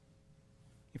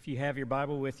If you have your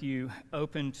Bible with you,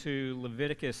 open to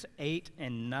Leviticus 8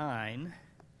 and 9.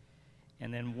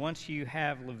 And then once you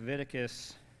have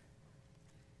Leviticus,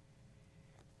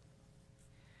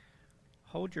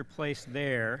 hold your place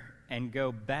there and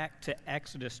go back to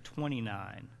Exodus 29.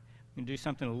 We're going to do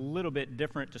something a little bit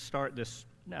different to start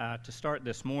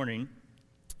this morning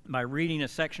by reading a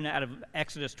section out of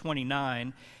Exodus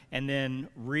 29 and then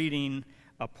reading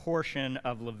a portion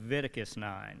of Leviticus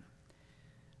 9.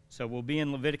 So we'll be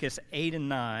in Leviticus 8 and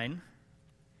 9,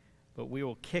 but we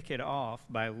will kick it off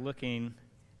by looking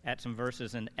at some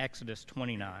verses in Exodus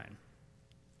 29.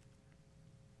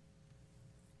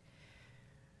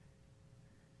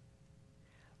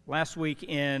 Last week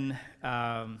in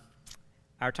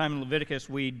our time in Leviticus,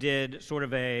 we did sort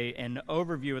of an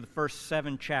overview of the first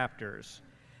 7 chapters.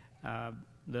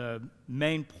 The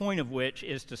main point of which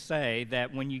is to say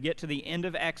that when you get to the end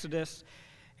of Exodus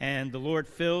and the Lord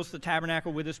fills the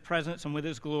tabernacle with His presence and with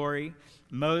His glory,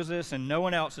 Moses and no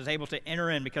one else is able to enter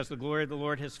in because the glory of the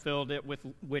Lord has filled it,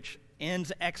 which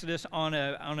ends Exodus on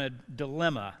a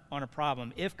dilemma, on a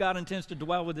problem. If God intends to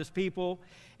dwell with His people,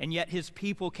 and yet His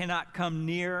people cannot come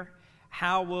near,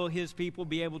 how will His people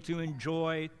be able to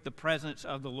enjoy the presence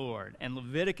of the Lord? And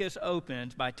Leviticus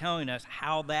opens by telling us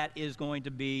how that is going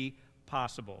to be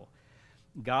possible.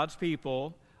 God's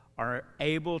people are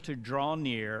able to draw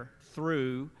near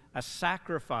through a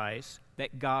sacrifice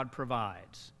that God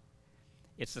provides.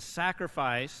 It's a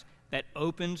sacrifice that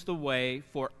opens the way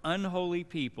for unholy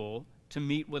people to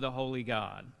meet with a holy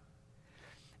God.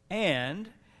 And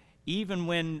even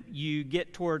when you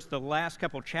get towards the last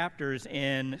couple chapters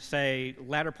in, say,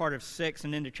 latter part of 6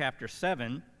 and into chapter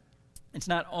 7, it's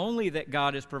not only that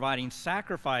God is providing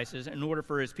sacrifices in order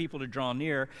for His people to draw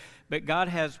near, but God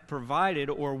has provided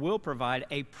or will provide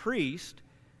a priest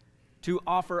to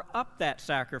offer up that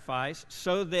sacrifice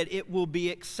so that it will be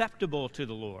acceptable to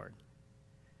the Lord.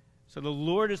 So the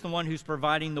Lord is the one who's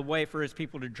providing the way for His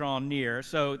people to draw near.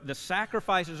 So the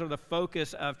sacrifices are the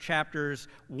focus of chapters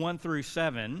 1 through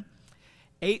 7.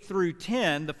 8 through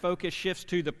 10, the focus shifts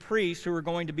to the priests who are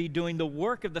going to be doing the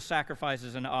work of the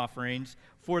sacrifices and offerings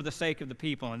for the sake of the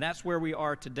people. And that's where we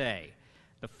are today.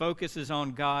 The focus is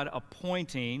on God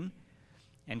appointing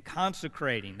and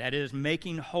consecrating, that is,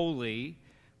 making holy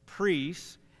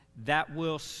priests that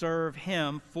will serve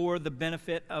Him for the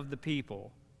benefit of the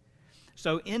people.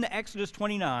 So in Exodus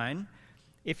 29,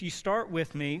 if you start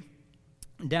with me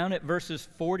down at verses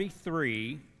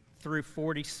 43 through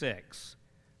 46,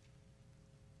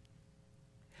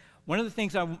 one of the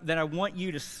things that I want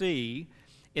you to see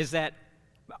is that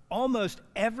almost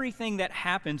everything that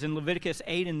happens in Leviticus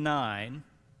 8 and 9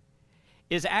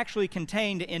 is actually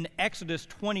contained in Exodus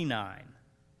 29.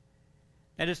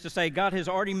 That is to say, God has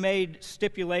already made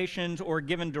stipulations or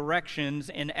given directions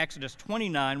in Exodus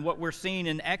 29. What we're seeing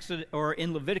in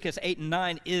Leviticus 8 and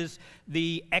 9 is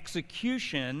the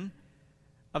execution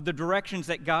of the directions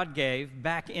that God gave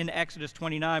back in Exodus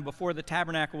 29 before the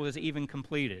tabernacle was even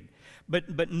completed.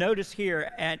 But notice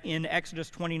here in Exodus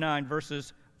 29,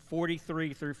 verses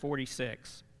 43 through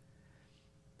 46,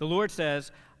 the Lord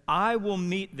says, I will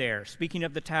meet there, speaking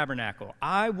of the tabernacle,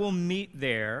 I will meet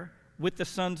there with the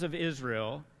sons of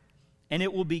Israel, and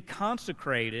it will be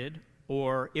consecrated,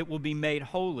 or it will be made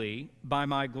holy by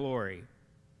my glory.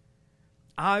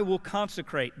 I will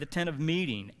consecrate the tent of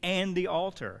meeting and the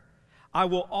altar. I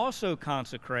will also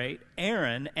consecrate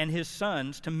Aaron and his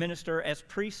sons to minister as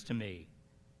priests to me.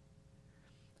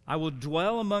 I will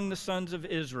dwell among the sons of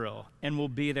Israel and will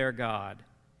be their God.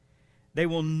 They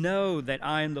will know that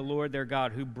I am the Lord their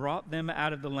God, who brought them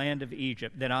out of the land of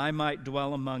Egypt, that I might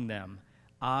dwell among them.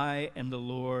 I am the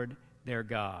Lord their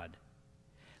God.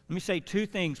 Let me say 2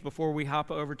 things before we hop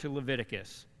over to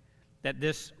Leviticus that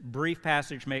this brief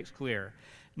passage makes clear.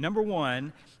 Number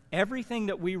 1, everything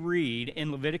that we read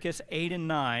in Leviticus 8 and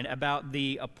 9 about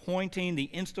the appointing, the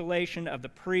installation of the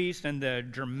priest, and the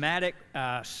dramatic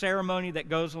ceremony that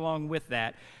goes along with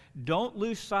that, don't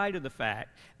lose sight of the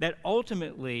fact that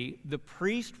ultimately the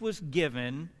priest was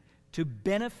given to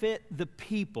benefit the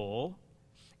people,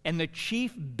 and the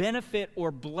chief benefit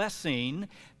or blessing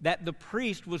that the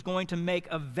priest was going to make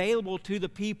available to the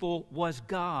people was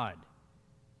God.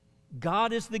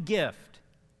 God is the gift.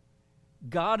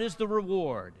 God is the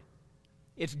reward.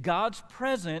 It's God's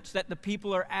presence that the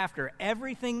people are after.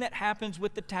 Everything that happens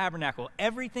with the tabernacle,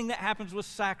 everything that happens with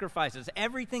sacrifices,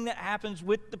 everything that happens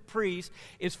with the priest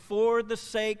is for the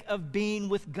sake of being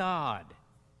with God.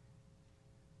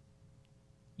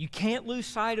 You can't lose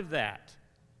sight of that.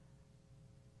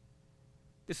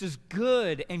 This is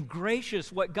good and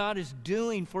gracious what God is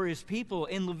doing for His people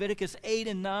in Leviticus 8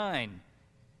 and 9.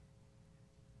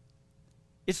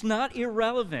 It's not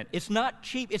irrelevant. It's not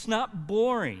cheap. It's not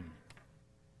boring.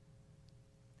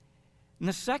 And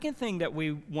the second thing that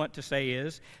we want to say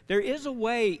is there is a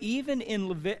way, even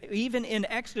in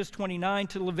Exodus 29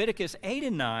 to Leviticus 8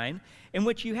 and 9, in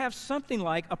which you have something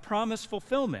like a promise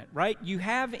fulfillment, right? You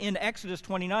have in Exodus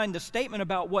 29 the statement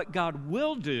about what God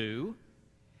will do,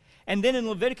 and then in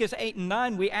Leviticus 8 and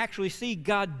 9, we actually see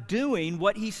God doing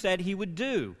what he said he would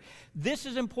do. This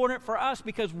is important for us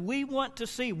because we want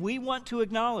to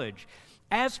acknowledge,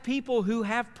 as people who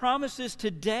have promises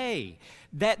today,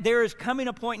 that there is coming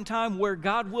a point in time where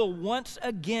God will once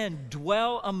again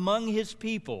dwell among his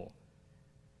people.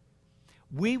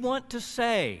 We want to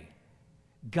say,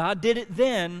 God did it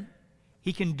then,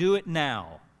 he can do it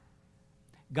now.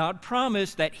 God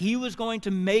promised that he was going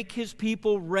to make his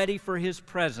people ready for his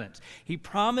presence. He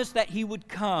promised that he would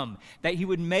come, that he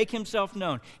would make himself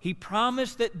known. He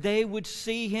promised that they would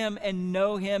see him and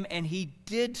know him, and he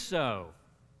did so.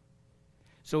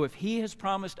 So if he has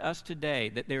promised us today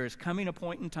that there is coming a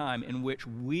point in time in which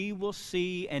we will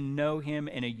see and know him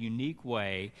in a unique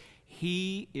way,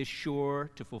 he is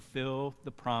sure to fulfill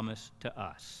the promise to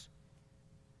us.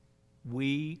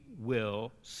 We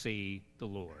will see the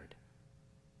Lord.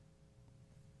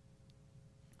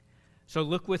 So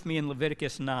look with me in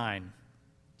Leviticus 9.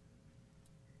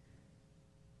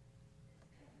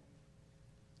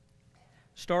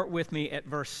 Start with me at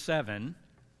verse 7,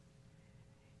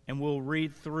 and we'll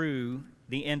read through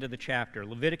the end of the chapter.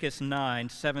 Leviticus 9,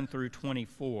 7 through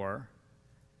 24,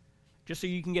 just so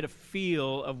you can get a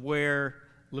feel of where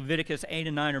Leviticus 8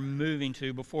 and 9 are moving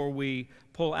to before we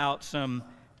pull out some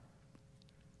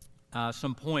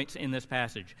points in this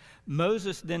passage.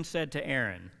 Moses then said to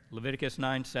Aaron, Leviticus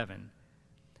 9, 7,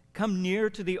 "Come near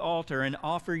to the altar and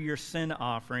offer your sin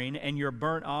offering and your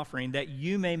burnt offering, that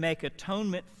you may make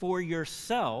atonement for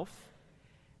yourself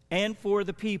and for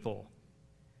the people.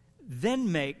 Then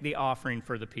make the offering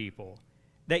for the people,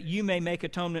 that you may make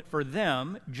atonement for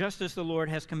them, just as the Lord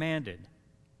has commanded."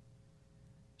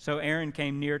 So Aaron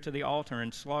came near to the altar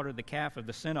and slaughtered the calf of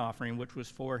the sin offering, which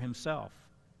was for himself.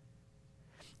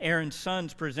 Aaron's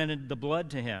sons presented the blood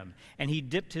to him, and he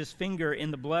dipped his finger in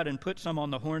the blood and put some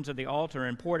on the horns of the altar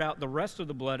and poured out the rest of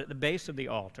the blood at the base of the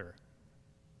altar.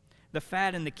 The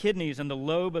fat and the kidneys and the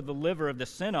lobe of the liver of the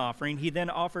sin offering he then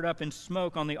offered up in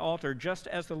smoke on the altar, just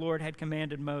as the Lord had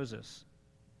commanded Moses.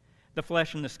 The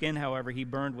flesh and the skin, however, he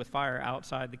burned with fire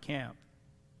outside the camp.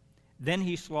 Then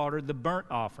he slaughtered the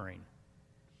burnt offering,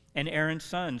 and Aaron's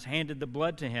sons handed the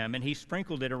blood to him, and he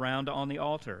sprinkled it around on the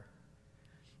altar.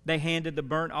 They handed the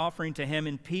burnt offering to him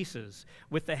in pieces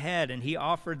with the head, and he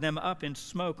offered them up in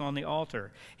smoke on the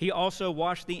altar. He also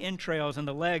washed the entrails and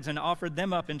the legs and offered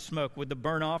them up in smoke with the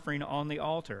burnt offering on the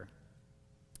altar.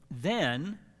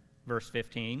 Then, verse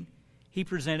 15, he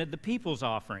presented the people's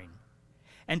offering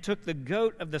and took the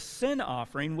goat of the sin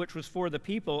offering, which was for the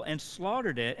people, and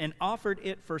slaughtered it and offered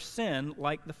it for sin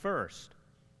like the first.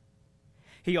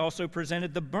 He also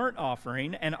presented the burnt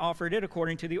offering and offered it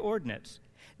according to the ordinance.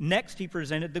 Next, he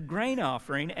presented the grain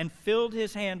offering and filled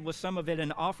his hand with some of it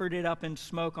and offered it up in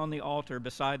smoke on the altar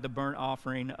beside the burnt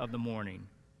offering of the morning.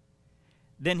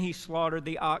 Then he slaughtered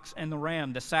the ox and the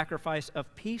ram, the sacrifice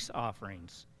of peace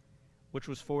offerings, which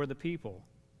was for the people.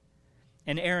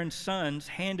 And Aaron's sons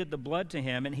handed the blood to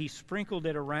him, and he sprinkled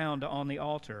it around on the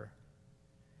altar.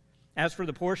 As for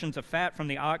the portions of fat from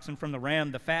the ox and from the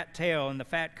ram, the fat tail and the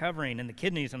fat covering and the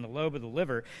kidneys and the lobe of the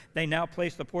liver, they now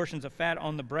placed the portions of fat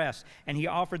on the breast, and he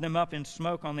offered them up in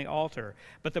smoke on the altar.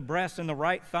 But the breast and the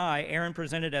right thigh Aaron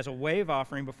presented as a wave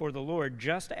offering before the Lord,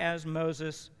 just as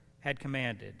Moses had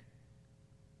commanded.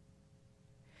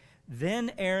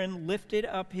 Then Aaron lifted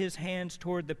up his hands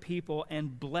toward the people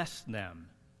and blessed them.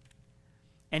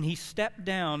 And he stepped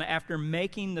down after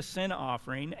making the sin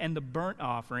offering and the burnt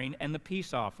offering and the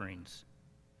peace offerings.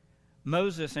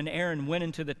 Moses and Aaron went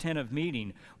into the tent of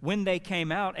meeting. When they came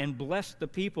out and blessed the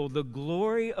people, the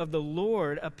glory of the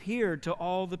Lord appeared to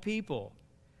all the people.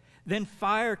 Then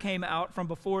fire came out from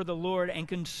before the Lord and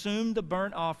consumed the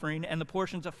burnt offering and the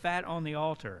portions of fat on the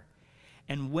altar.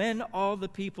 And when all the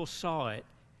people saw it,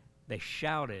 they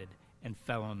shouted and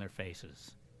fell on their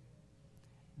faces.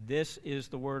 This is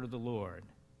the word of the Lord.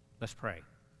 Let's pray.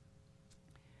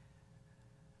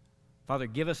 Father,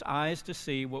 give us eyes to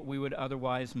see what we would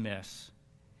otherwise miss.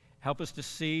 Help us to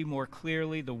see more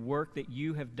clearly the work that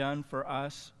you have done for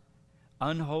us,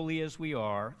 unholy as we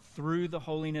are, through the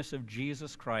holiness of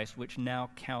Jesus Christ, which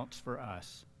now counts for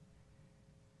us.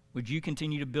 Would you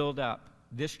continue to build up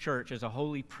this church as a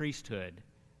holy priesthood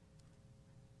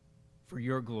for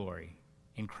your glory?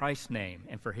 In Christ's name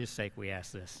and for his sake we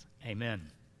ask this.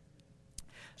 Amen.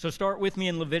 So start with me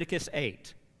in Leviticus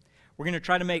 8. We're going to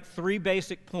try to make 3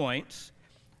 basic points,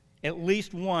 at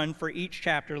least one for each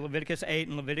chapter, Leviticus 8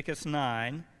 and Leviticus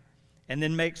 9, and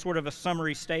then make sort of a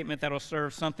summary statement that'll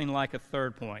serve something like a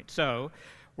third point. So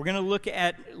we're going to look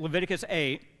at Leviticus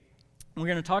 8. We're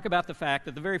going to talk about the fact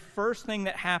that the very first thing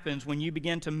that happens when you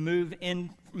begin to move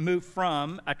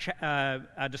from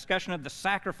a discussion of the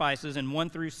sacrifices in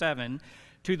 1 through 7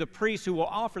 to the priest who will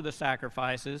offer the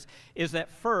sacrifices is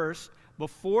that first,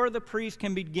 before the priest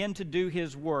can begin to do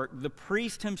his work, the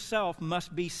priest himself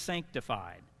must be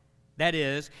sanctified. That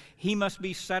is, he must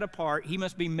be set apart, he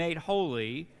must be made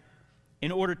holy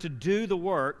in order to do the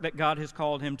work that God has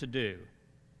called him to do.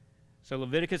 So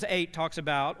Leviticus 8 talks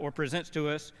about or presents to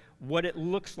us what it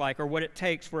looks like or what it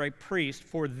takes for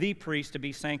the priest to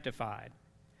be sanctified.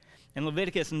 In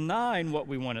Leviticus 9, what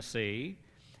we want to see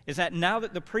is that now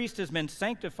that the priest has been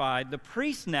sanctified, the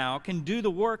priest now can do the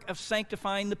work of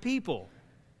sanctifying the people.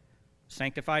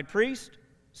 Sanctified priest,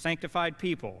 sanctified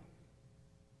people.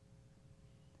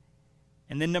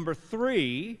 And then number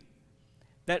 3,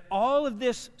 that all of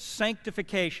this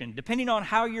sanctification, depending on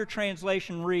how your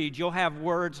translation reads, you'll have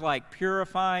words like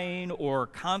purifying or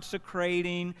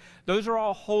consecrating. Those are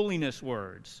all holiness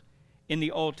words in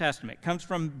the Old Testament. It comes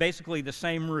from basically the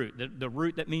same root, the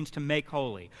root that means to make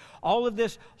holy. All of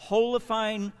this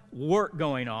holifying work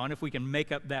going on, if we can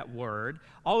make up that word,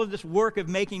 all of this work of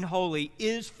making holy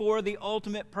is for the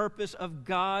ultimate purpose of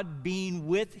God being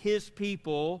with his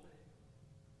people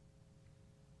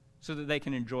so that they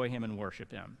can enjoy him and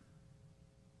worship him.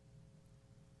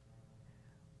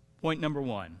 Point number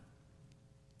 1.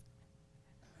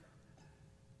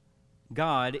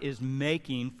 God is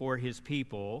making for his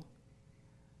people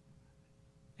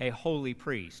a holy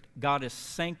priest. God is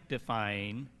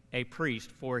sanctifying a priest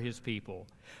for his people.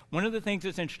 One of the things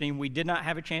that's interesting, we did not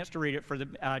have a chance to read it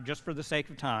just for the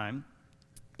sake of time,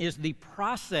 is the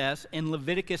process in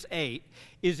Leviticus 8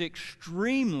 is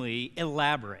extremely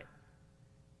elaborate.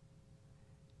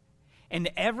 And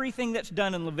everything that's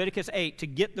done in Leviticus 8 to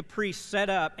get the priest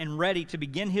set up and ready to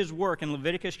begin his work in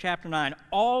Leviticus chapter 9,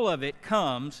 all of it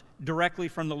comes directly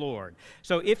from the Lord.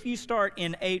 So if you start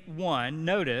in 8:1,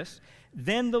 notice,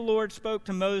 then the Lord spoke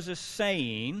to Moses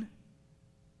saying,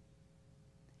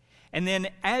 and then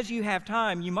as you have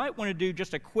time, you might want to do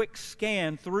just a quick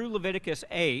scan through Leviticus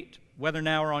 8, whether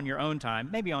now or on your own time,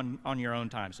 maybe on your own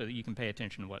time so that you can pay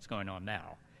attention to what's going on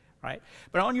now. Right?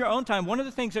 But on your own time, one of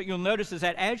the things that you'll notice is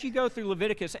that as you go through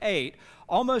Leviticus 8,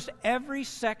 almost every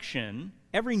section,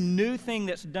 every new thing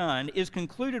that's done is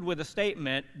concluded with a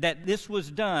statement that this was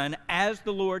done as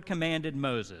the Lord commanded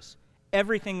Moses.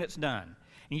 Everything that's done.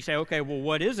 And you say, okay, well,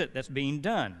 what is it that's being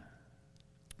done?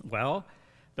 Well,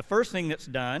 the first thing that's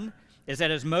done is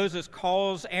that as Moses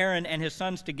calls Aaron and his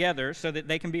sons together so that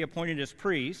they can be appointed as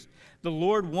priests, the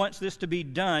Lord wants this to be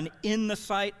done in the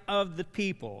sight of the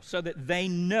people so that they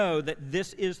know that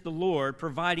this is the Lord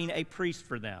providing a priest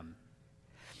for them.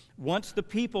 Once the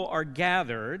people are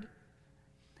gathered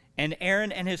and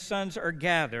Aaron and his sons are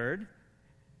gathered,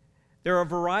 there are a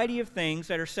variety of things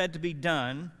that are said to be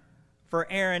done for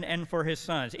Aaron and for his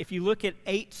sons. If you look at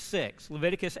 8:6,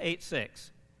 Leviticus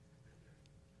 8:6,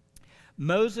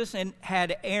 Moses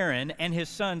had Aaron and his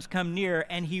sons come near,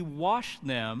 and he washed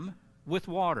them with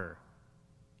water.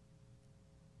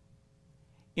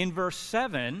 In verse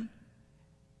 7,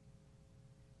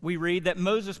 we read that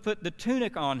Moses put the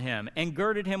tunic on him and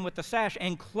girded him with the sash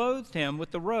and clothed him with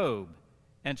the robe,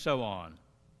 and so on.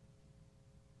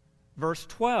 Verse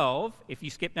 12, if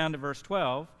you skip down to verse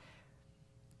 12,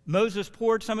 Moses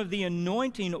poured some of the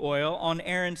anointing oil on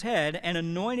Aaron's head and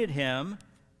anointed him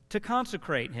to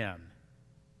consecrate him.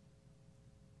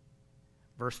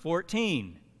 Verse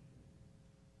 14,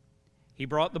 he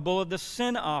brought the bull of the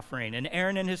sin offering, and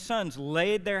Aaron and his sons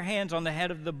laid their hands on the head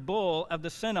of the bull of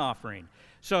the sin offering.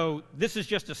 So this is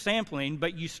just a sampling,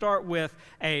 but you start with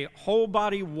a whole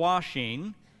body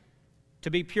washing to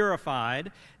be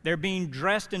purified. They're being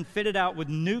dressed and fitted out with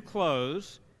new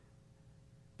clothes.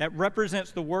 That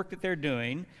represents the work that they're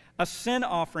doing. A sin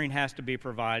offering has to be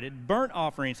provided. Burnt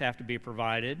offerings have to be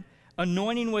provided.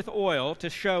 Anointing with oil to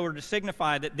show or to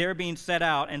signify that they're being set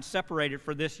out and separated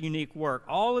for this unique work.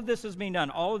 All of this is being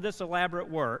done, all of this elaborate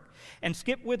work. And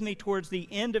skip with me towards the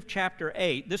end of chapter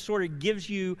 8. This sort of gives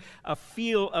you a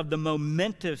feel of the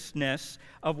momentousness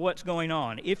of what's going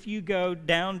on. If you go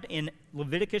down in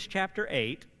Leviticus chapter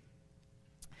 8,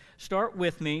 start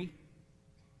with me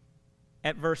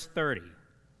at verse 30.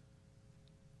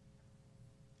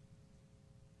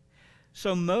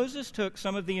 So Moses took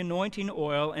some of the anointing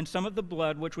oil and some of the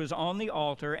blood which was on the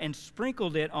altar and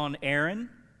sprinkled it on Aaron,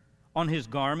 on his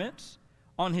garments,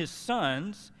 on his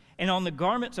sons, and on the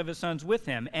garments of his sons with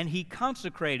him. And he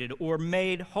consecrated or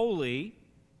made holy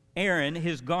Aaron,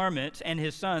 his garments, and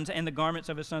his sons, and the garments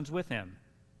of his sons with him.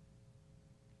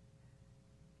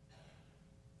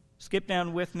 Skip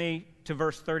down with me to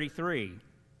verse 33.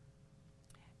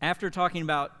 After talking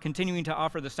about continuing to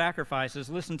offer the sacrifices,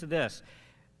 listen to this.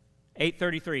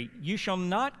 8:33, you shall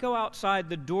not go outside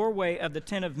the doorway of the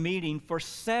tent of meeting for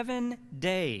 7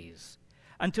 days,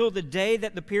 until the day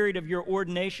that the period of your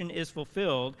ordination is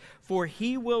fulfilled, for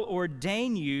he will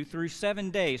ordain you through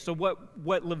 7 days. So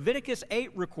what Leviticus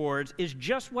 8 records is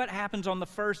just what happens on the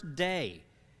first day.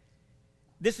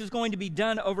 This is going to be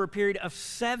done over a period of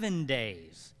 7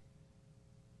 days.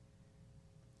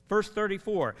 Verse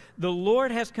 34, the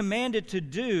Lord has commanded to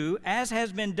do, as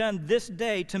has been done this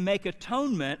day, to make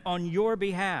atonement on your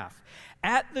behalf.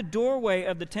 At the doorway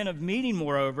of the tent of meeting,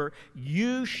 moreover,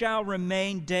 you shall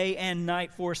remain day and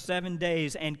night for 7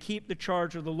 days and keep the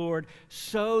charge of the Lord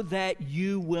so that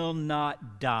you will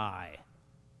not die.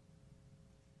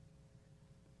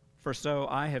 For so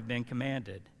I have been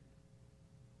commanded.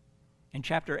 And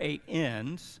chapter 8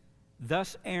 ends,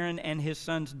 thus Aaron and his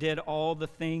sons did all the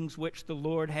things which the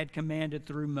Lord had commanded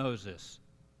through Moses.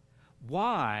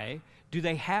 Why do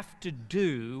they have to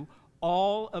do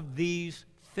all of these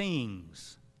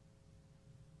things?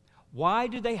 Why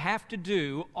do they have to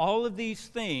do all of these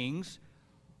things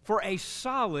for a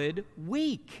solid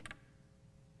week?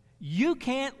 You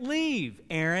can't leave,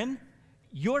 Aaron.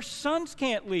 Your sons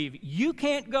can't leave. You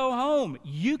can't go home.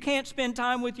 You can't spend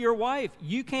time with your wife.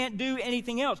 You can't do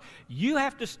anything else. You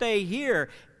have to stay here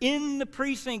in the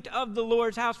precinct of the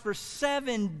Lord's house for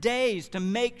 7 days to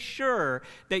make sure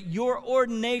that your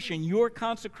ordination, your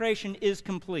consecration is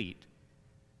complete.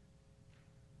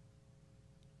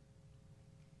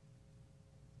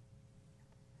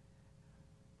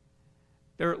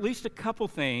 There are at least a couple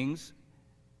things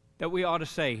that we ought to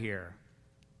say here.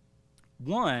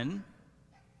 One,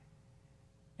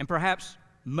 and perhaps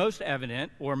most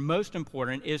evident or most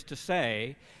important, is to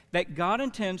say that God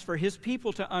intends for his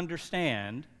people to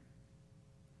understand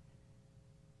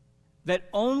that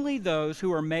only those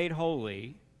who are made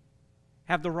holy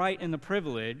have the right and the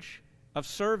privilege of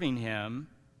serving him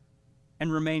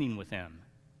and remaining with him.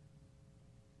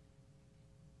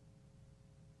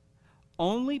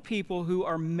 Only people who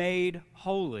are made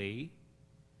holy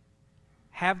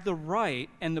have the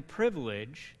right and the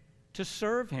privilege to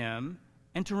serve him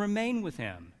and to remain with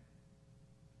him.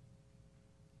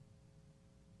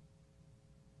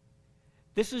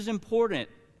 This is important.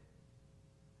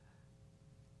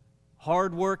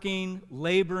 Hardworking,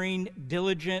 laboring,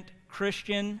 diligent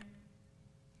Christian,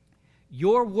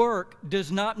 your work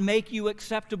does not make you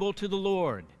acceptable to the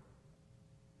Lord.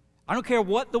 I don't care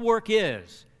what the work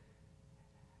is.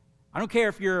 I don't care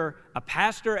if you're a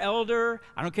pastor, elder.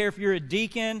 I don't care if you're a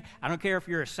deacon. I don't care if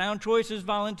you're a Sound Choices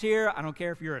volunteer. I don't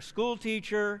care if you're a school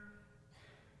teacher.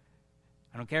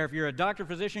 I don't care if you're a doctor,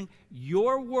 physician.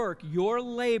 Your work, your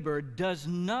labor does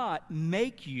not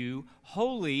make you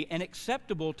holy and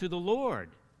acceptable to the Lord.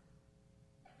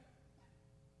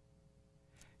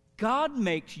 God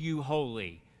makes you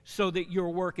holy so that your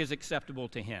work is acceptable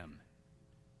to him.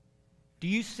 Do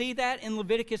you see that in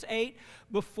Leviticus 8?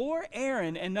 Before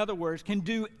Aaron, in other words, can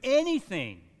do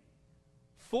anything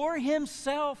for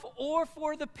himself or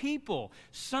for the people,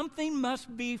 something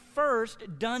must be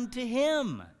first done to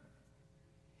him.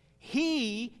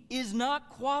 He is not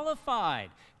qualified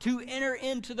to enter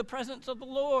into the presence of the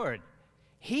Lord.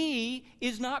 He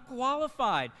is not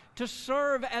qualified to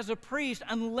serve as a priest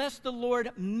unless the Lord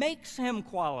makes him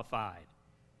qualified.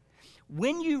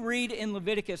 When you read in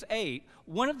Leviticus 8,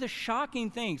 one of the shocking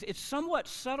things, it's somewhat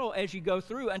subtle as you go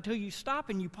through until you stop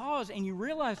and you pause and you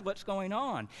realize what's going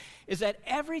on, is that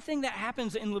everything that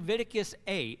happens in Leviticus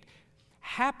 8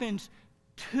 happens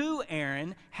to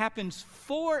Aaron, happens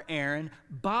for Aaron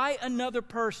by another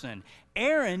person.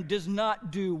 Aaron does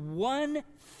not do one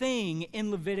thing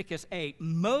in Leviticus 8.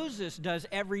 Moses does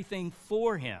everything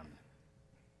for him.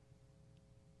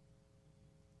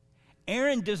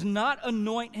 Aaron does not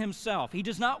anoint himself. He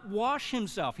does not wash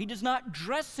himself. He does not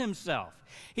dress himself.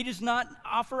 He does not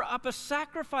offer up a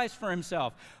sacrifice for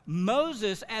himself.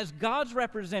 Moses, as God's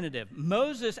representative,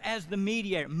 Moses as the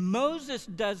mediator, Moses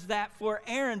does that for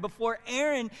Aaron before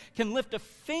Aaron can lift a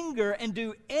finger and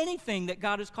do anything that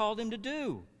God has called him to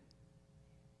do.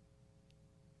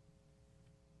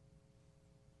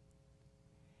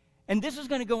 And this is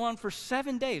going to go on for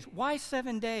 7 days. Why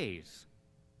 7 days?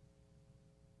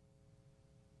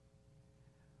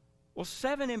 Well,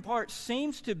 7 in part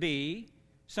seems to be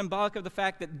symbolic of the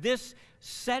fact that this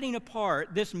setting apart,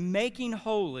 this making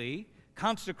holy,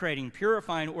 consecrating,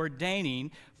 purifying,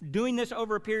 ordaining, doing this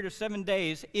over a period of 7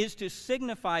 days is to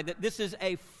signify that this is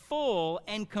a full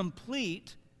and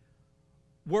complete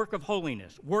work of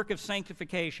holiness, work of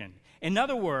sanctification. In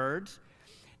other words,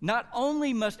 not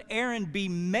only must Aaron be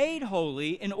made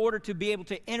holy in order to be able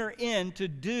to enter in to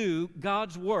do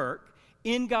God's work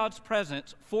in God's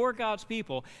presence for God's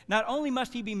people, not only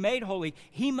must he be made holy,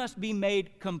 he must be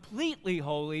made completely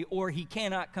holy or he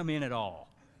cannot come in at all.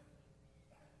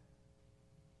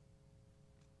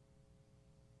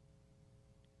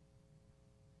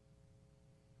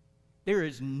 There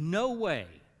is no way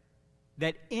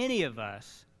that any of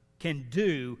us can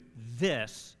do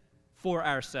this for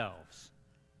ourselves.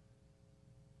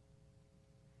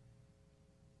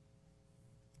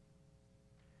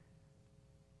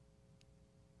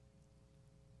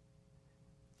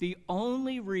 The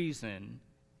only reason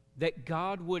that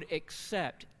God would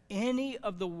accept any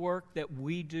of the work that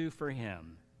we do for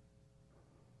him,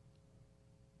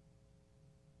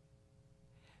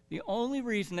 the only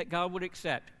reason that God would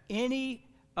accept any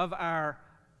of our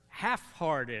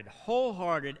half-hearted,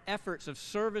 wholehearted efforts of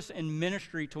service and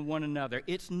ministry to one another,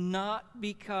 it's not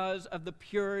because of the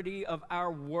purity of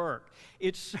our work.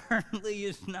 It certainly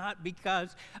is not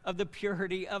because of the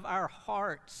purity of our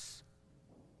hearts.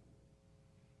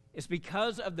 It's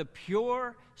because of the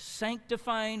pure,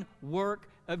 sanctifying work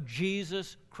of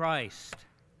Jesus Christ.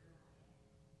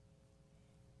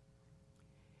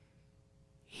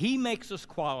 He makes us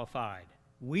qualified.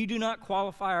 We do not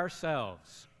qualify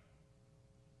ourselves.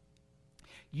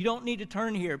 You don't need to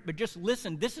turn here, but just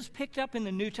listen. This is picked up in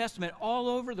the New Testament all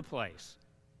over the place.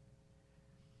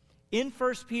 In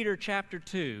 1 Peter chapter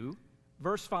 2,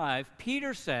 verse 5,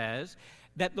 Peter says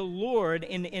that the Lord,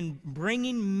 in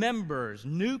bringing members,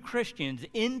 new Christians,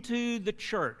 into the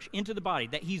church, into the body,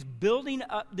 that he's building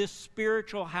up this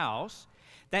spiritual house,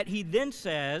 that he then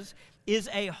says is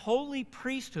a holy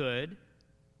priesthood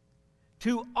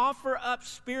to offer up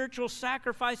spiritual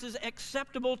sacrifices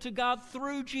acceptable to God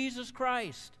through Jesus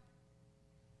Christ.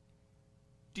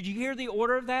 Did you hear the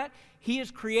order of that? He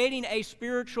is creating a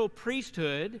spiritual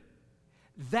priesthood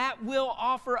that will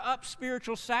offer up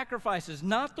spiritual sacrifices,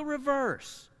 not the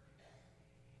reverse.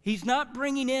 He's not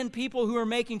bringing in people who are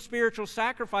making spiritual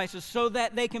sacrifices so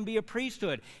that they can be a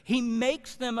priesthood. He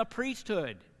makes them a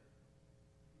priesthood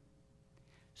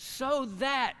so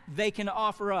that they can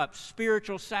offer up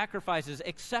spiritual sacrifices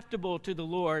acceptable to the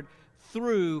Lord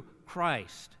through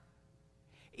Christ.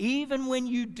 Even when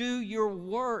you do your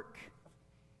work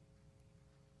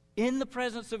in the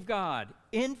presence of God,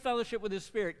 in fellowship with His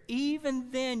Spirit, even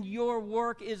then your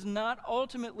work is not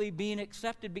ultimately being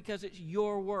accepted because it's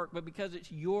your work, but because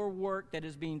it's your work that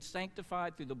is being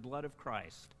sanctified through the blood of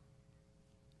Christ.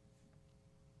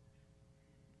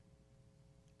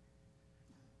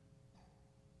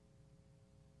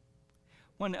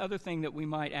 One other thing that we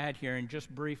might add here, and just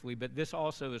briefly, but this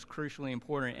also is crucially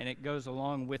important, and it goes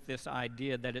along with this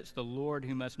idea that it's the Lord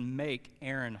who must make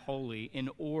Aaron holy in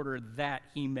order that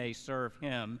he may serve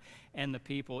him and the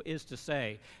people, is to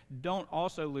say, don't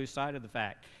also lose sight of the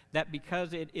fact that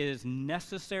because it is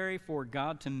necessary for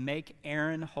God to make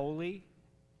Aaron holy,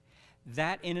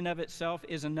 that in and of itself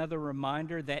is another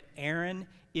reminder that Aaron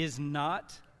is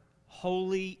not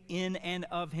holy in and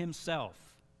of himself.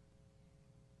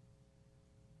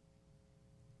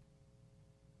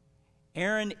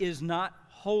 Aaron is not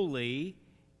holy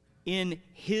in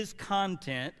his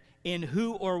content, in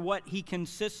who or what he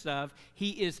consists of. He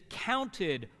is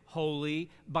counted holy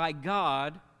by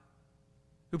God,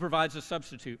 who provides a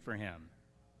substitute for him.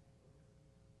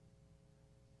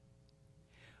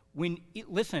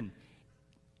 Listen,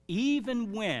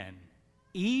 even when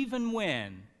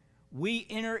we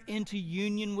enter into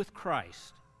union with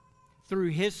Christ through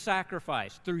his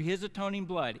sacrifice, through his atoning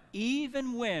blood,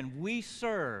 even when we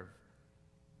serve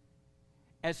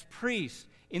as priests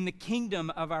in the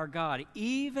kingdom of our God,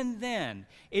 even then,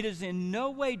 it is in no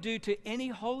way due to any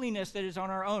holiness that is on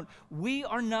our own. We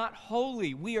are not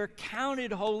holy. We are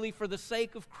counted holy for the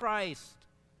sake of Christ.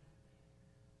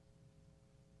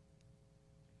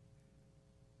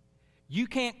 You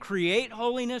can't create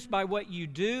holiness by what you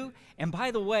do. And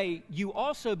by the way, you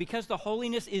also, because the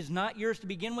holiness is not yours to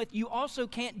begin with, you also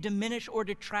can't diminish or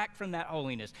detract from that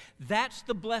holiness. That's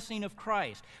the blessing of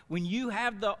Christ. When you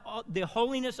have the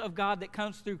holiness of God that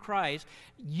comes through Christ,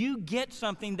 you get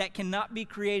something that cannot be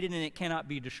created and it cannot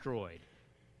be destroyed.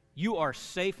 You are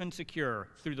safe and secure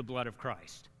through the blood of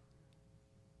Christ.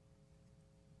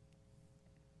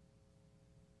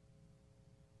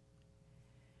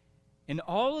 And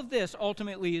all of this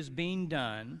ultimately is being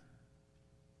done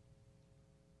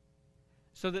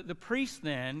so that the priest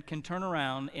then can turn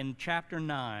around in chapter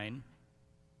 9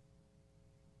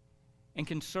 and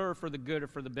can serve for the good or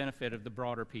for the benefit of the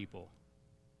broader people.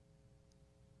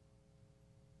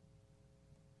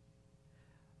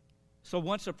 So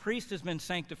once a priest has been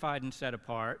sanctified and set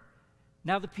apart,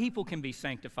 now the people can be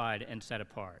sanctified and set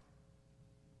apart.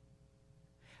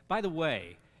 By the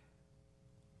way,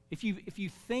 if you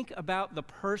think about the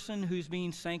person who's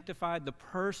being sanctified, the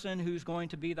person who's going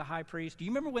to be the high priest, do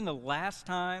you remember when the last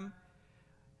time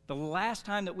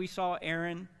that we saw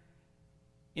Aaron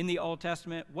in the Old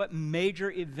Testament, what major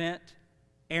event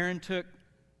Aaron took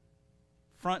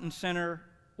front and center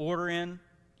order in?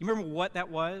 You remember what that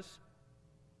was?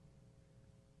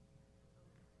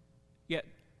 Yeah,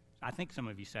 I think some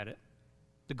of you said it.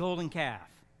 The golden calf.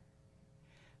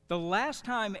 The last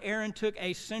time Aaron took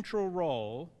a central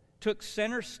role, took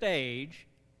center stage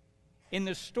in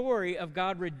the story of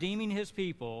God redeeming his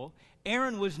people,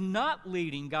 Aaron was not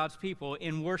leading God's people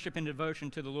in worship and devotion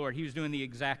to the Lord. He was doing the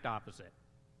exact opposite.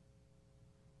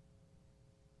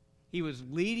 He was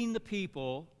leading the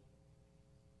people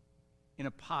in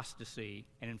apostasy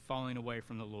and in falling away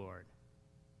from the Lord.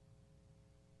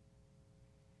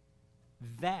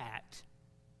 That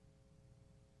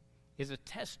is a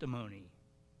testimony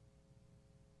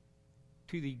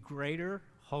to the greater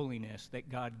holiness that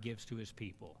God gives to his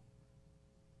people.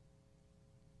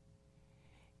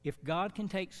 If God can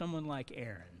take someone like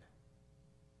Aaron,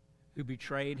 who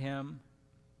betrayed him,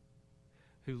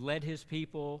 who led his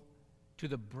people to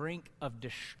the brink of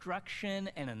destruction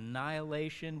and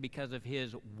annihilation because of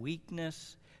his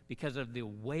weakness, because of the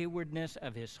waywardness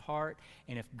of his heart,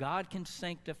 and if God can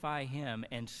sanctify him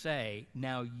and say,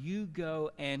 now you go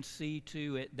and see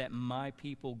to it that my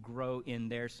people grow in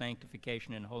their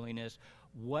sanctification and holiness,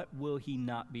 what will he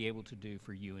not be able to do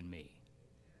for you and me?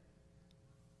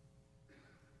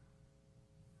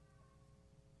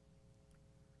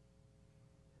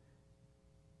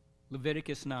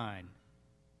 Leviticus 9.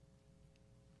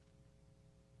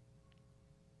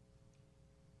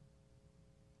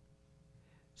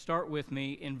 Start with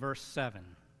me in verse 7.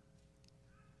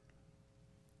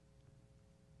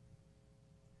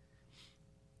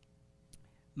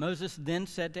 Moses then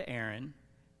said to Aaron,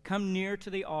 "Come near to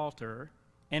the altar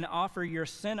and offer your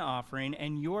sin offering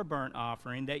and your burnt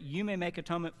offering, that you may make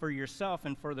atonement for yourself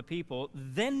and for the people.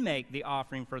 Then make the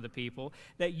offering for the people,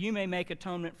 that you may make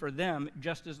atonement for them,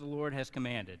 just as the Lord has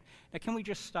commanded." Now, can we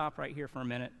just stop right here for a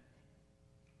minute?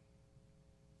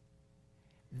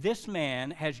 This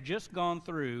man has just gone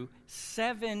through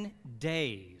 7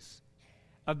 days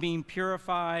of being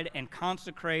purified and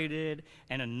consecrated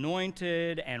and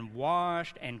anointed and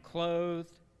washed and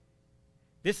clothed.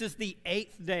 This is the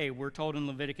 8th day, we're told in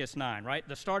Leviticus 9, right?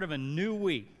 The start of a new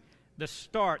week. The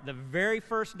very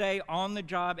first day on the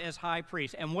job as high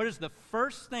priest. And what is the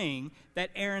first thing that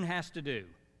Aaron has to do?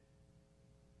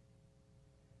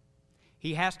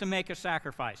 He has to make a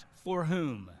sacrifice. For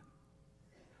whom?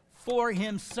 For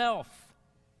himself.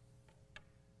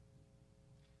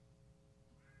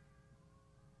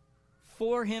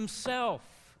 For himself.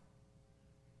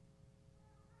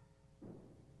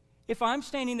 If I'm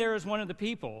standing there as one of the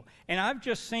people, and I've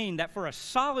just seen that for a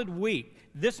solid week,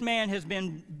 this man has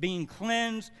been being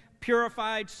cleansed,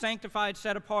 purified, sanctified,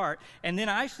 set apart, and then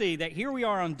I see that here we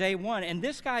are on day 1, and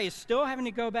this guy is still having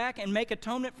to go back and make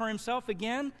atonement for himself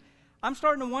again, I'm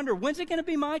starting to wonder, when's it going to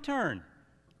be my turn?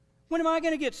 When am I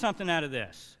going to get something out of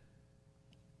this?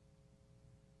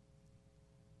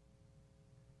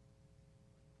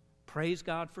 Praise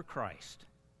God for Christ.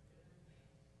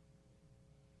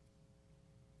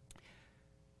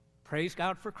 Praise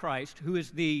God for Christ, who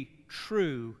is the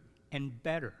true and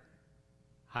better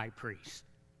high priest,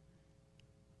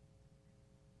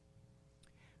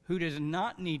 who does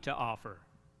not need to offer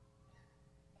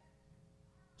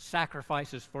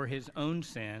sacrifices for his own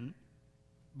sin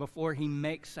before he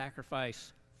makes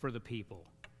sacrifice for the people.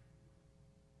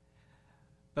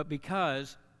 But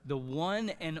because the one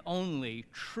and only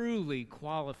truly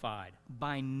qualified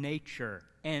by nature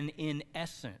and in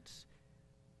essence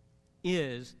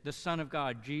is the Son of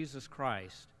God, Jesus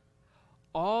Christ,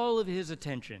 all of his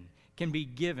attention can be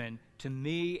given to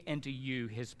me and to you,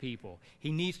 his people.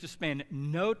 He needs to spend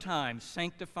no time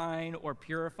sanctifying or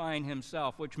purifying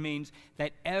himself, which means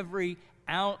that every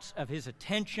ounce of his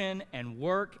attention and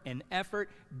work and effort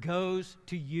goes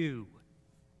to you.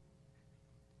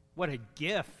 What a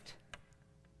gift.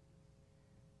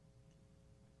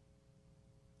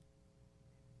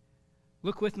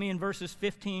 Look with me in verses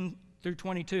 15 through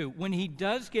 22. When he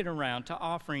does get around to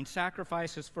offering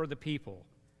sacrifices for the people,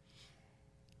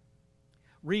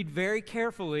 read very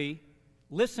carefully,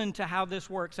 listen to how this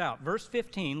works out. Verse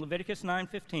 15, Leviticus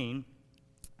 9:15.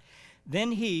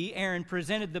 Then he, Aaron,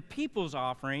 presented the people's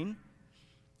offering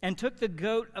and took the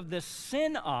goat of the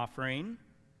sin offering,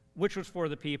 which was for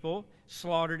the people,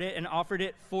 slaughtered it, and offered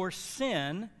it for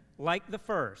sin, like the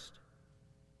first.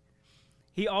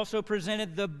 He also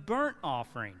presented the burnt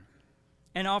offering,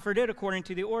 and offered it according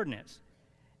to the ordinance.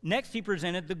 Next, he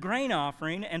presented the grain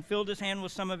offering, and filled his hand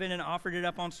with some of it, and offered it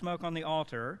up on smoke on the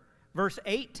altar. Verse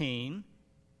 18,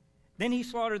 then he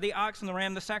slaughtered the ox and the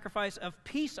ram, the sacrifice of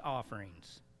peace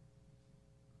offerings.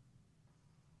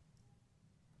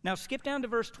 Now skip down to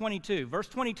verse 22. Verse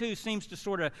 22 seems to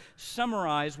sort of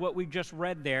summarize what we've just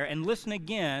read there, and listen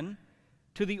again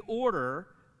to the order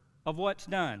of what's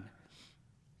done.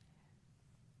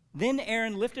 Then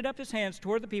Aaron lifted up his hands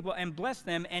toward the people and blessed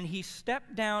them, and he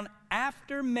stepped down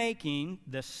after making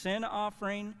the sin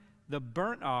offering, the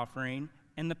burnt offering,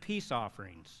 and the peace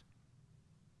offerings.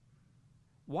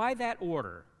 Why that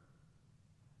order?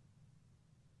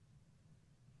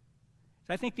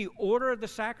 So I think the order of the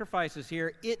sacrifices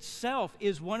here itself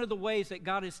is one of the ways that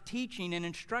God is teaching and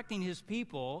instructing his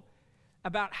people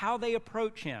about how they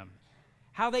approach him,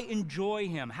 how they enjoy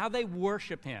him, how they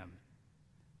worship him.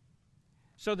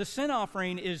 So the sin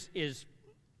offering is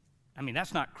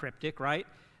that's not cryptic, right?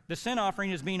 The sin offering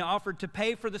is being offered to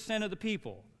pay for the sin of the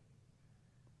people.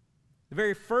 The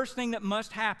very first thing that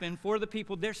must happen for the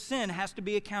people, their sin has to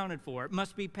be accounted for. It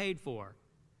must be paid for.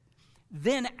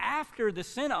 Then after the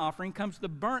sin offering comes the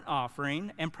burnt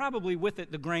offering, and probably with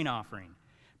it the grain offering.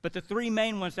 But the three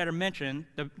main ones that are mentioned,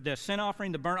 the sin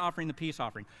offering, the burnt offering, the peace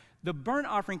offering. The burnt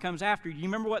offering comes after. Do you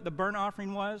remember what the burnt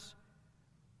offering was?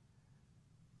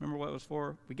 Remember what it was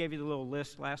for? We gave you the little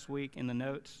list last week in the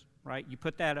notes, right? You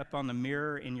put that up on the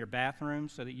mirror in your bathroom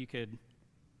so that you could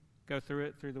go through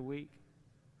it through the week,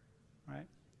 right?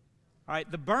 All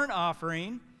right, the burnt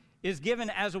offering is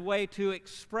given as a way to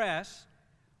express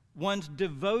one's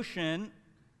devotion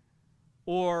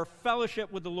or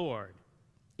fellowship with the Lord.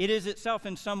 It is itself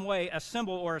in some way a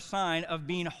symbol or a sign of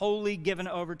being wholly given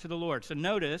over to the Lord. So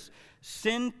notice,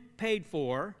 sin paid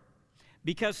for.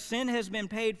 Because sin has been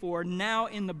paid for, now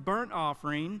in the burnt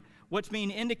offering, what's being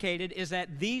indicated is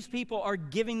that these people are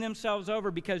giving themselves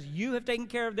over because you have taken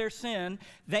care of their sin.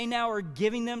 They now are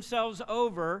giving themselves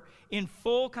over in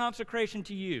full consecration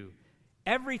to you.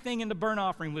 Everything in the burnt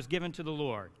offering was given to the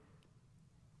Lord.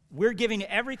 We're giving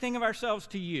everything of ourselves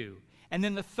to you. And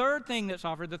then the third thing that's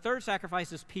offered, the third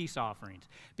sacrifice, is peace offerings.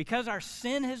 Because our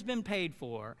sin has been paid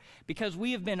for, because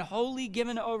we have been wholly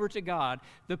given over to God,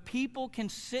 the people can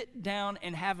sit down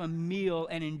and have a meal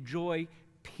and enjoy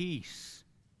peace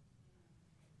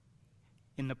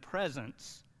in the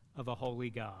presence of a holy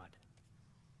God.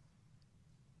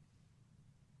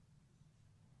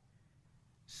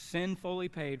 Sin fully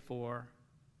paid for,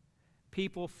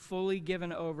 people fully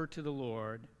given over to the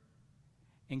Lord,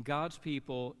 and God's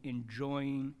people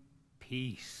enjoying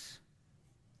peace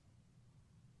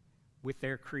with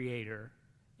their Creator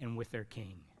and with their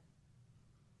King.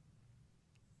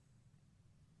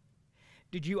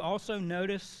 Did you also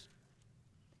notice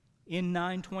in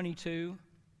 9:22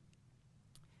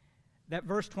 that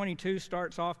verse 22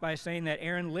 starts off by saying that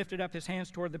Aaron lifted up his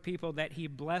hands toward the people, that he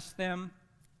blessed them,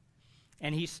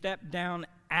 and he stepped down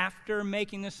after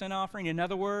making the sin offering? In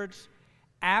other words,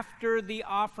 after the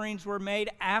offerings were made,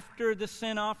 after the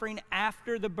sin offering,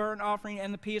 after the burnt offering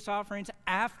and the peace offerings,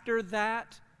 after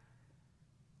that,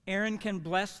 Aaron can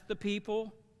bless the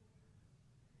people.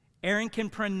 Aaron can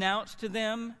pronounce to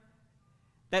them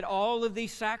that all of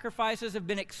these sacrifices have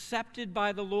been accepted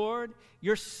by the Lord.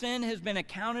 Your sin has been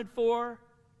accounted for.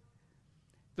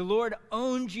 The Lord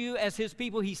owns you as his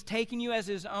people. He's taken you as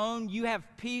his own. You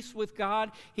have peace with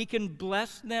God. He can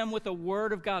bless them with a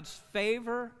word of God's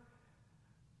favor.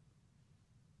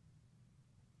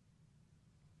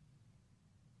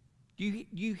 Do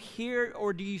you hear,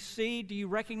 or do you see, do you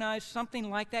recognize something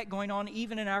like that going on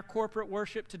even in our corporate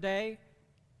worship today?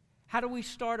 How do we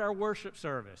start our worship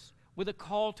service? With a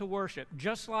call to worship.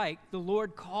 Just like the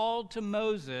Lord called to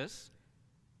Moses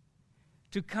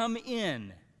to come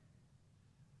in,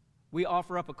 we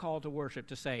offer up a call to worship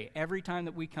to say, every time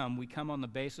that we come on the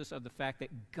basis of the fact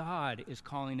that God is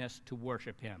calling us to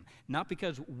worship him. Not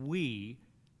because we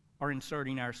are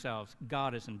inserting ourselves,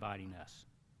 God is inviting us.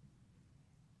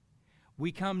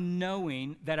 We come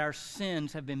knowing that our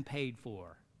sins have been paid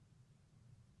for.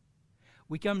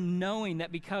 We come knowing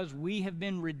that because we have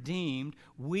been redeemed,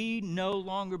 we no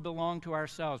longer belong to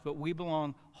ourselves, but we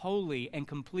belong wholly and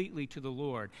completely to the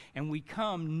Lord. And we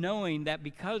come knowing that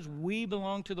because we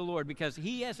belong to the Lord, because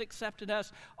he has accepted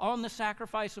us on the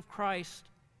sacrifice of Christ,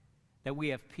 that we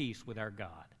have peace with our God.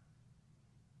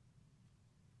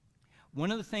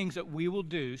 One of the things that we will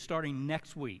do starting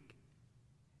next week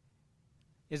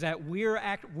is that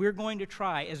we're going to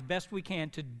try as best we can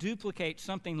to duplicate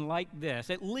something like this,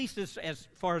 at least as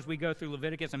far as we go through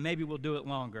Leviticus, and maybe we'll do it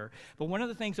longer. But one of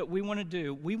the things that we want to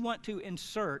do, we want to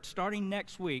insert, starting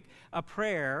next week, a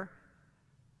prayer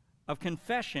of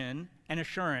confession and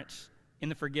assurance in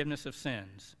the forgiveness of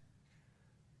sins.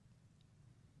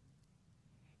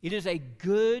 It is a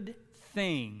good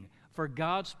thing for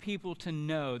God's people to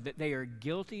know that they are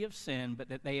guilty of sin, but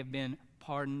that they have been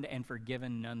pardoned and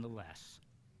forgiven nonetheless.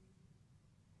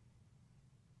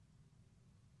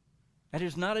 That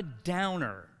is not a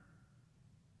downer.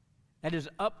 That is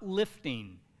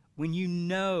uplifting when you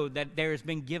know that there has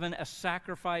been given a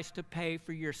sacrifice to pay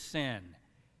for your sin.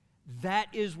 That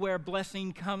is where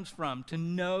blessing comes from, to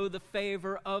know the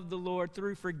favor of the Lord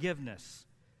through forgiveness.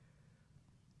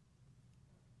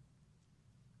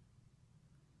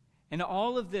 And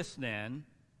all of this then,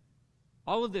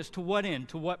 all of this to what end,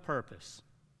 to what purpose?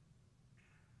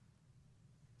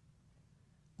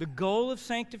 The goal of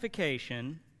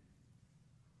sanctification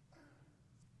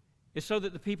is so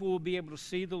that the people will be able to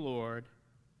see the Lord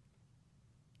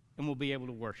and will be able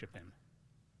to worship Him.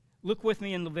 Look with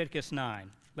me in Leviticus 9.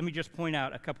 Let me just point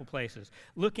out a couple places.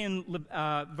 Look in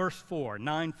verse 4,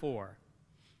 9:4.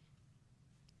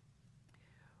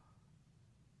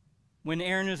 When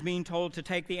Aaron is being told to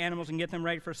take the animals and get them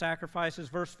ready for sacrifices,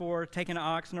 verse 4, take an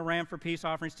ox and a ram for peace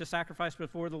offerings to sacrifice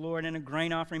before the Lord, and a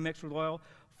grain offering mixed with oil.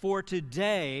 For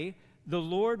today the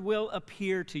Lord will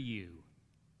appear to you.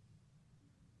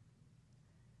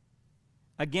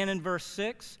 Again in verse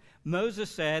 6, Moses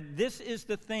said, this is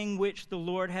the thing which the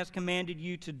Lord has commanded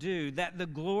you to do, that the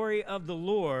glory of the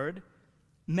Lord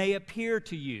may appear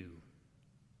to you.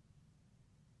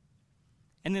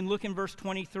 And then look in verse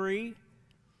 23.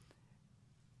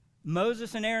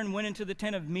 Moses and Aaron went into the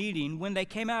tent of meeting. When they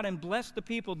came out and blessed the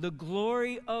people, the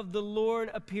glory of the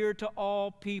Lord appeared to all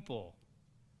people.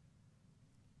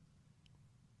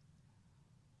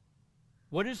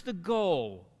 What is the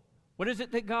goal? What is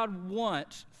it that God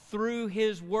wants through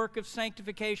His work of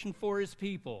sanctification for His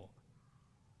people?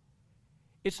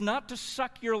 It's not to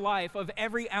suck your life of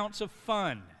every ounce of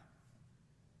fun.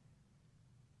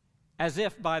 As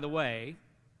if, by the way,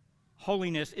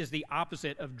 holiness is the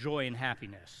opposite of joy and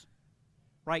happiness.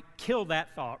 Right? Kill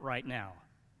that thought right now.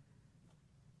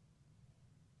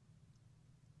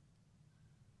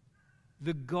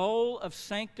 The goal of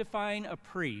sanctifying a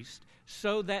priest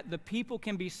so that the people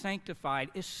can be sanctified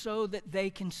is so that they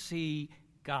can see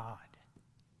God.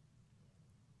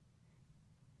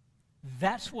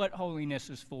 That's what holiness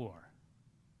is for.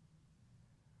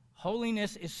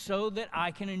 Holiness is so that I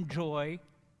can enjoy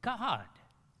God.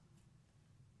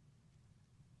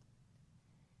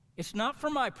 It's not for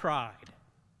my pride.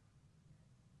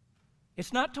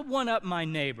 It's not to one-up my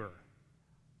neighbor.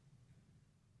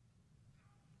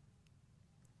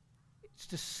 It's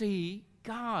to see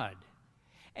God.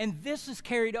 And this is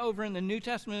carried over in the New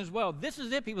Testament as well. This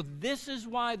is it, people. This is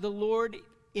why the Lord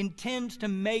intends to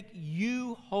make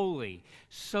you holy,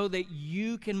 so that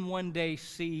you can one day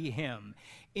see Him.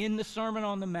 In the Sermon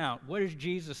on the Mount, what does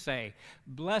Jesus say?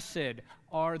 Blessed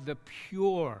are the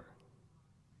pure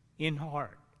in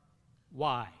heart.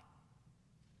 Why?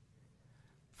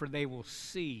 For they will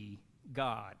see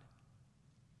God.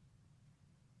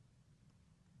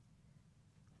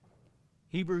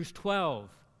 Hebrews 12,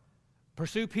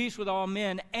 pursue peace with all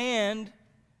men, and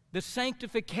the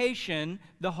sanctification,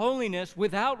 the holiness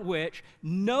without which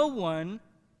no one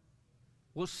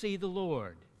will see the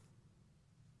Lord.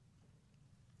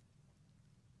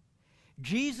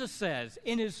 Jesus says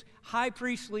in His high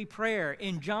priestly prayer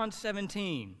in John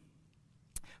 17,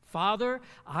 Father,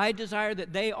 I desire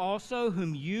that they also,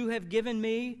 whom you have given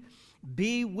me,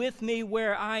 be with me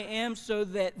where I am, so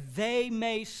that they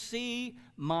may see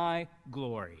my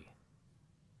glory.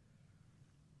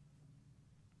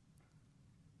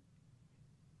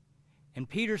 And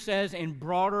Peter says in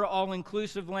broader,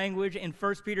 all-inclusive language in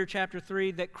 1 Peter chapter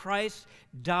 3 that Christ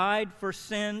died for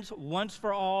sins once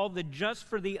for all, the just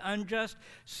for the unjust,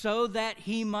 so that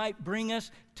He might bring us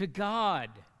to God.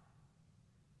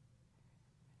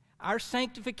 Our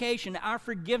sanctification, our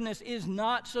forgiveness is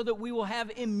not so that we will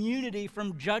have immunity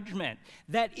from judgment.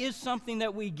 That is something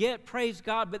that we get, praise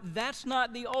God, but that's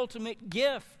not the ultimate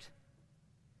gift.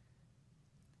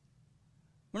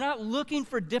 We're not looking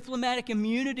for diplomatic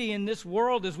immunity in this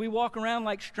world as we walk around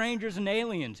like strangers and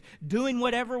aliens, doing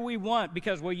whatever we want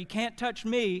because, well, you can't touch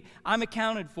me, I'm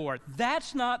accounted for.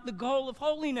 That's not the goal of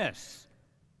holiness.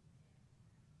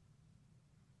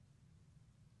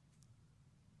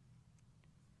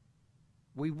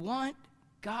 We want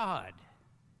God.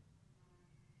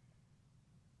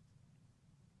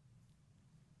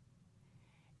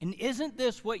 And isn't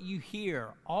this what you hear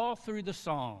all through the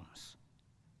Psalms,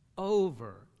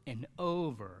 over and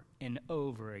over and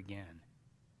over again?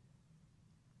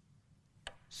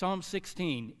 Psalm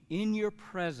 16, in your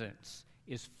presence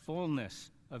is fullness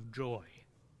of joy.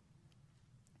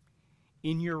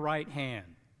 In your right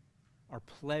hand are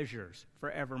pleasures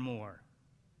forevermore.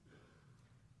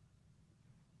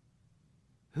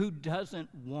 Who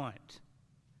doesn't want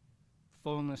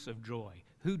fullness of joy?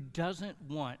 Who doesn't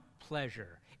want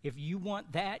pleasure? If you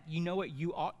want that, you know what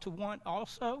you ought to want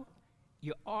also?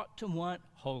 You ought to want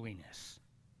holiness.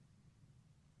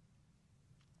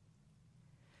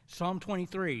 Psalm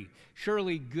 23,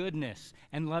 surely goodness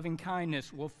and loving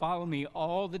kindness will follow me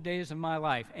all the days of my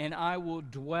life, and I will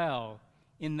dwell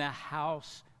in the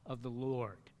house of the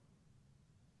Lord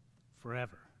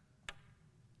forever.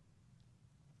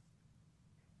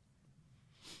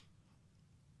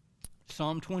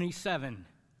 Psalm 27,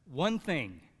 one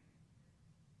thing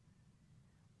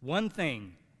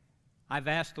I've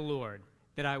asked the Lord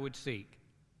that I would seek,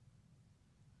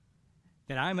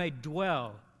 that I may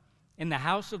dwell in the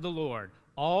house of the Lord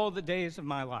all the days of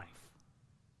my life,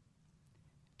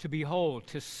 to behold,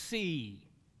 to see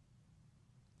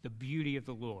the beauty of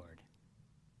the Lord,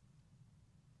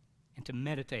 and to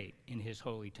meditate in his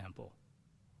holy temple.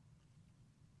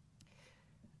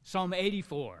 Psalm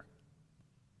 84,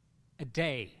 a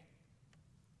day,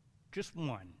 just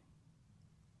one.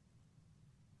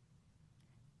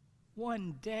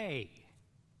 One day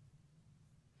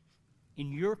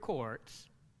in your courts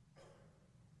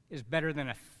is better than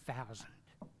 1,000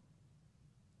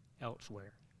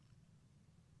 elsewhere.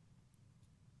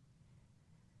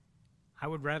 I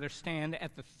would rather stand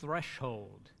at the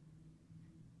threshold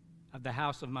of the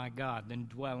house of my God than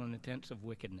dwell in the tents of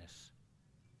wickedness.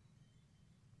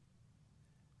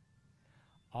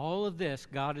 All of this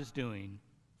God is doing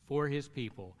for his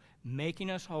people, making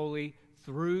us holy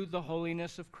through the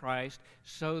holiness of Christ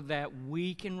so that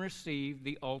we can receive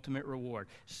the ultimate reward.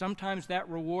 Sometimes that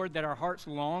reward that our hearts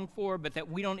long for, but that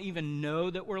we don't even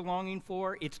know that we're longing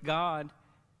for, it's God.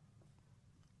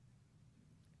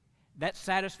 That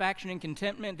satisfaction and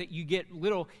contentment that you get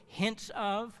little hints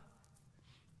of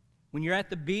when you're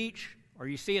at the beach, or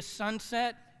you see a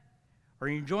sunset, or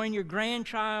you're enjoying your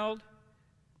grandchild.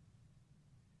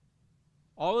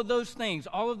 All of those things,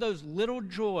 all of those little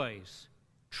joys,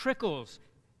 trickles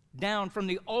down from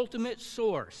the ultimate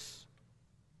source,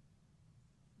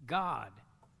 God.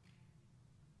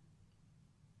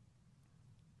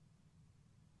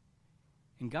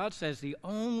 And God says the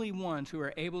only ones who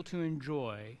are able to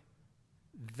enjoy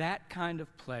that kind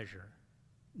of pleasure,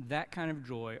 that kind of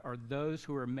joy, are those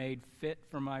who are made fit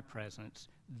for my presence,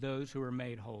 those who are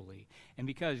made holy. And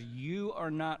because you are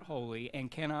not holy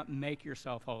and cannot make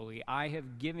yourself holy, I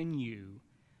have given you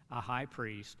a high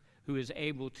priest who is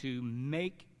able to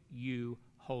make you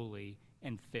holy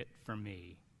and fit for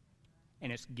me.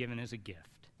 And it's given as a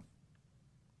gift.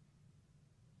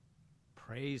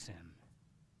 Praise him.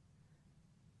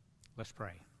 Let's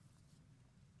pray.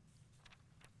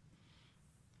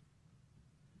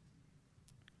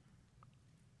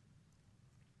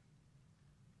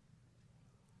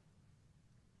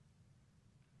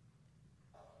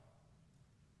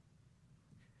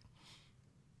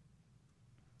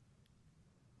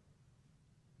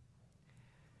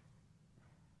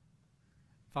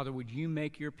 Father, would you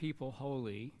make your people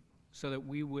holy so that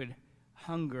we would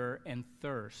hunger and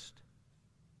thirst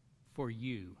for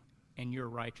you and your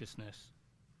righteousness?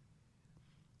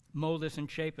 Mold us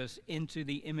and shape us into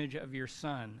the image of your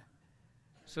Son,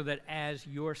 so that as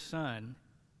your Son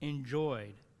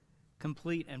enjoyed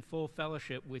complete and full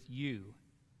fellowship with you,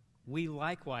 we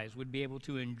likewise would be able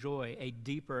to enjoy a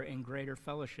deeper and greater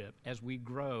fellowship as we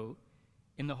grow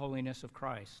in the holiness of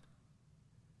Christ.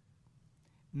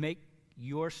 Make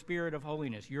your Spirit of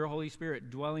holiness, your Holy Spirit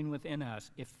dwelling within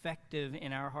us, effective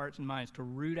in our hearts and minds to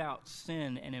root out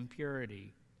sin and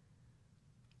impurity,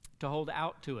 to hold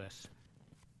out to us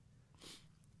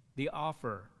the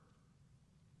offer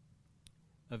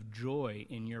of joy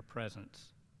in your presence.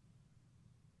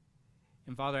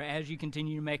 And Father, as you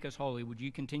continue to make us holy, would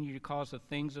you continue to cause the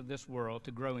things of this world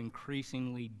to grow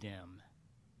increasingly dim?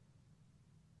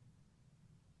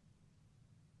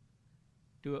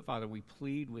 Do it, Father. We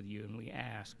plead with you and we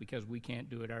ask because we can't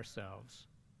do it ourselves.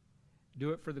 Do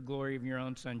it for the glory of your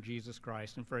own Son, Jesus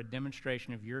Christ, and for a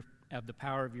demonstration of the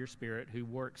power of your Spirit who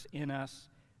works in us,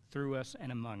 through us,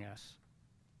 and among us.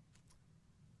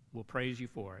 We'll praise you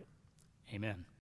for it. Amen.